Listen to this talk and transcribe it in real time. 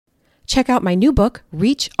Check out my new book,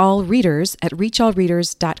 Reach All Readers, at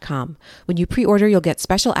reachallreaders.com. When you pre-order, you'll get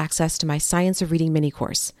special access to my Science of Reading mini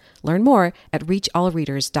course. Learn more at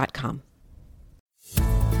reachallreaders.com.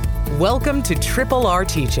 Welcome to Triple R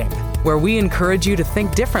Teaching, where we encourage you to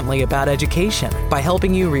think differently about education by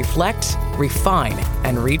helping you reflect, refine,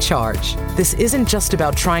 and recharge. This isn't just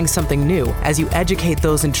about trying something new as you educate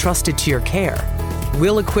those entrusted to your care.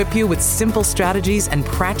 We'll equip you with simple strategies and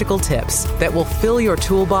practical tips that will fill your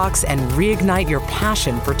toolbox and reignite your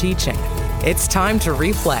passion for teaching. It's time to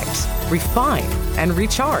reflect, refine, and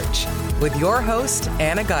recharge with your host,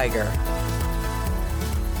 Anna Geiger.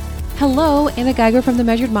 Hello, Anna Geiger from The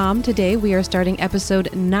Measured Mom. Today we are starting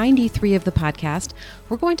episode 93 of the podcast.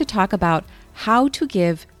 We're going to talk about how to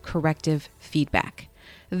give corrective feedback.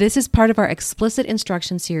 This is part of our explicit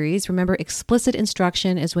instruction series. Remember, explicit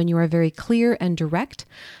instruction is when you are very clear and direct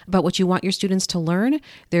about what you want your students to learn.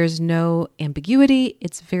 There's no ambiguity.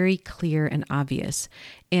 It's very clear and obvious.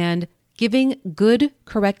 And giving good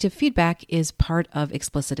corrective feedback is part of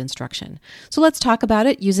explicit instruction. So let's talk about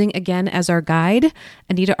it using, again, as our guide,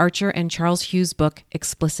 Anita Archer and Charles Hughes' book,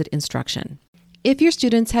 Explicit Instruction. If your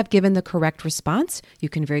students have given the correct response, you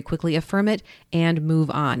can very quickly affirm it and move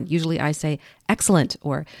on. Usually I say, excellent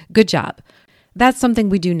or good job. That's something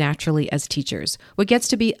we do naturally as teachers. What gets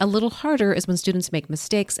to be a little harder is when students make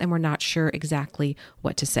mistakes and we're not sure exactly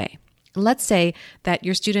what to say. Let's say that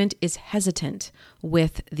your student is hesitant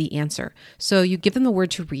with the answer. So you give them the word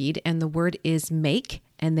to read and the word is make,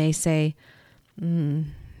 and they say,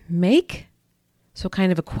 make? So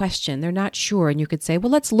kind of a question. They're not sure. And you could say,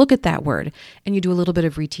 well, let's look at that word. And you do a little bit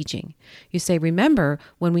of reteaching. You say, remember,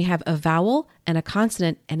 when we have a vowel and a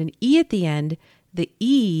consonant and an E at the end, the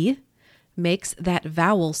E makes that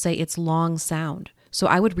vowel say its long sound. So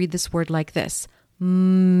I would read this word like this,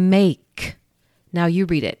 make. Now you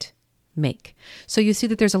read it, make. So you see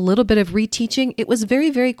that there's a little bit of reteaching. It was very,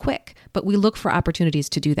 very quick, but we look for opportunities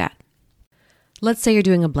to do that. Let's say you're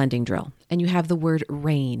doing a blending drill and you have the word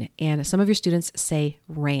rain and some of your students say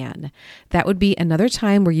ran. That would be another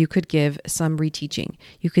time where you could give some reteaching.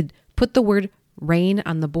 You could put the word rain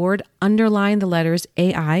on the board, underline the letters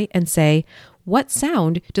AI and say, what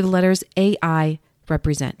sound do the letters AI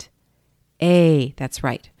represent? A, that's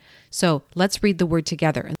right. So let's read the word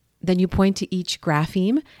together. Then you point to each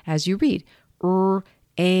grapheme as you read.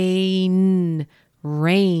 Rain,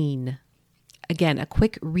 rain. Again, a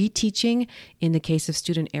quick reteaching in the case of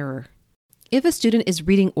student error. If a student is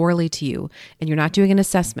reading orally to you and you're not doing an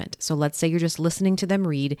assessment, so let's say you're just listening to them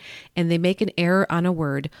read and they make an error on a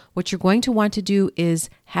word, what you're going to want to do is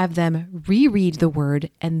have them reread the word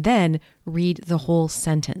and then read the whole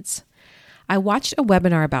sentence. I watched a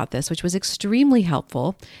webinar about this, which was extremely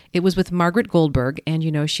helpful. It was with Margaret Goldberg, and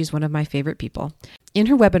you know she's one of my favorite people. In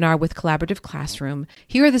her webinar with Collaborative Classroom,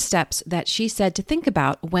 here are the steps that she said to think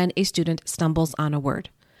about when a student stumbles on a word.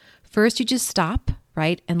 First, you just stop,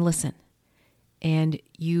 right, and listen. And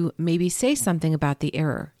you maybe say something about the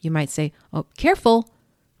error. You might say, oh, careful,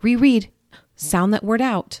 reread, sound that word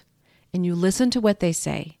out. And you listen to what they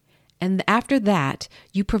say. And after that,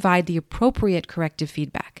 you provide the appropriate corrective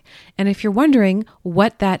feedback. And if you're wondering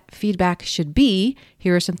what that feedback should be,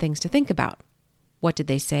 here are some things to think about. What did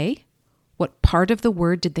they say? What part of the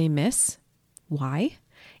word did they miss? Why?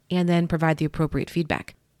 And then provide the appropriate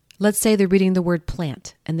feedback. Let's say they're reading the word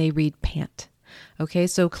plant and they read pant. Okay,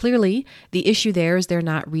 so clearly the issue there is they're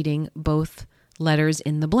not reading both letters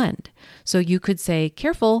in the blend. So you could say,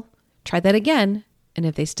 careful, try that again. And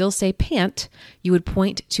if they still say pant, you would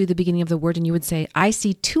point to the beginning of the word and you would say, I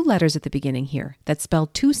see two letters at the beginning here that spell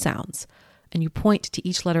two sounds. And you point to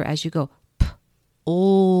each letter as you go, p,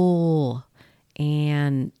 o,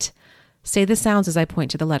 and say the sounds as I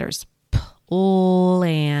point to the letters. P, o,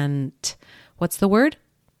 and what's the word?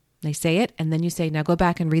 They say it, and then you say, now go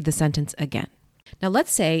back and read the sentence again. Now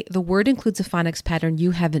let's say the word includes a phonics pattern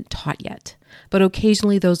you haven't taught yet, but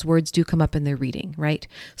occasionally those words do come up in their reading, right?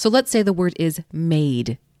 So let's say the word is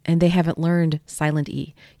made and they haven't learned silent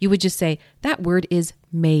E. You would just say, that word is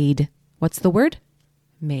made. What's the word?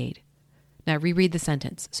 Made. Now reread the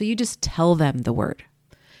sentence. So you just tell them the word.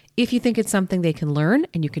 If you think it's something they can learn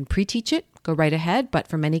and you can pre-teach it, go right ahead. But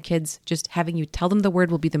for many kids, just having you tell them the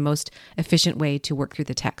word will be the most efficient way to work through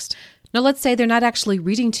the text. Now, let's say they're not actually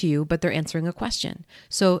reading to you, but they're answering a question.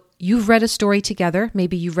 So you've read a story together.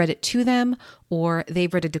 Maybe you've read it to them, or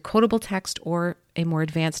they've read a decodable text or a more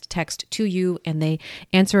advanced text to you, and they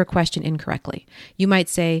answer a question incorrectly. You might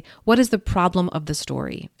say, what is the problem of the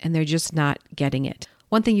story? And they're just not getting it.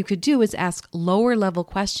 One thing you could do is ask lower level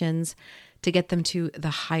questions to get them to the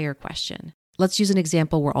higher question. Let's use an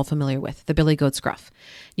example we're all familiar with, the Billy Goat Scruff.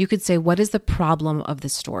 You could say, what is the problem of the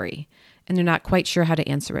story? And they're not quite sure how to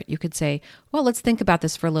answer it. You could say, well, let's think about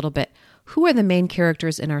this for a little bit. Who are the main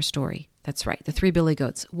characters in our story? That's right, the 3 Billy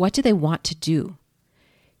Goats. What do they want to do?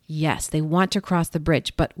 Yes, they want to cross the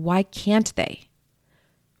bridge, but why can't they?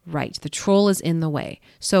 Right, the troll is in the way.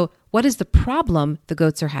 So what is the problem the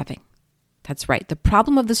goats are having? That's right, the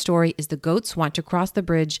problem of the story is the goats want to cross the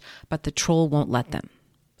bridge, but the troll won't let them.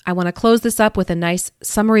 I want to close this up with a nice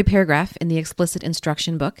summary paragraph in the explicit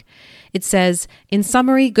instruction book. It says, in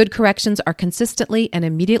summary, good corrections are consistently and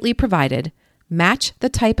immediately provided, match the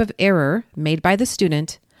type of error made by the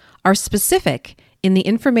student, are specific in the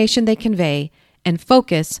information they convey, and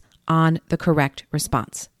focus on the correct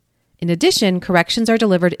response. In addition, corrections are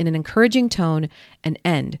delivered in an encouraging tone and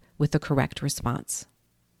end with the correct response.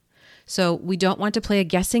 So we don't want to play a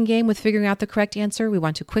guessing game with figuring out the correct answer. We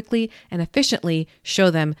want to quickly and efficiently show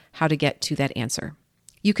them how to get to that answer.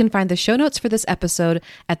 You can find the show notes for this episode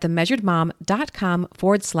at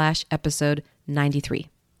themeasuredmom.com/episode 93.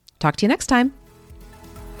 Talk to you next time.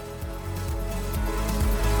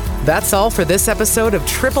 That's all for this episode of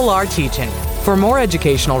Triple R Teaching. For more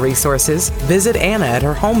educational resources, visit Anna at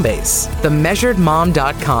her home base,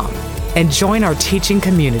 themeasuredmom.com, and join our teaching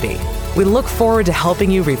community. We look forward to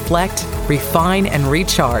helping you reflect, refine, and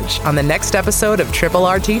recharge on the next episode of Triple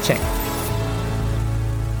R Teaching.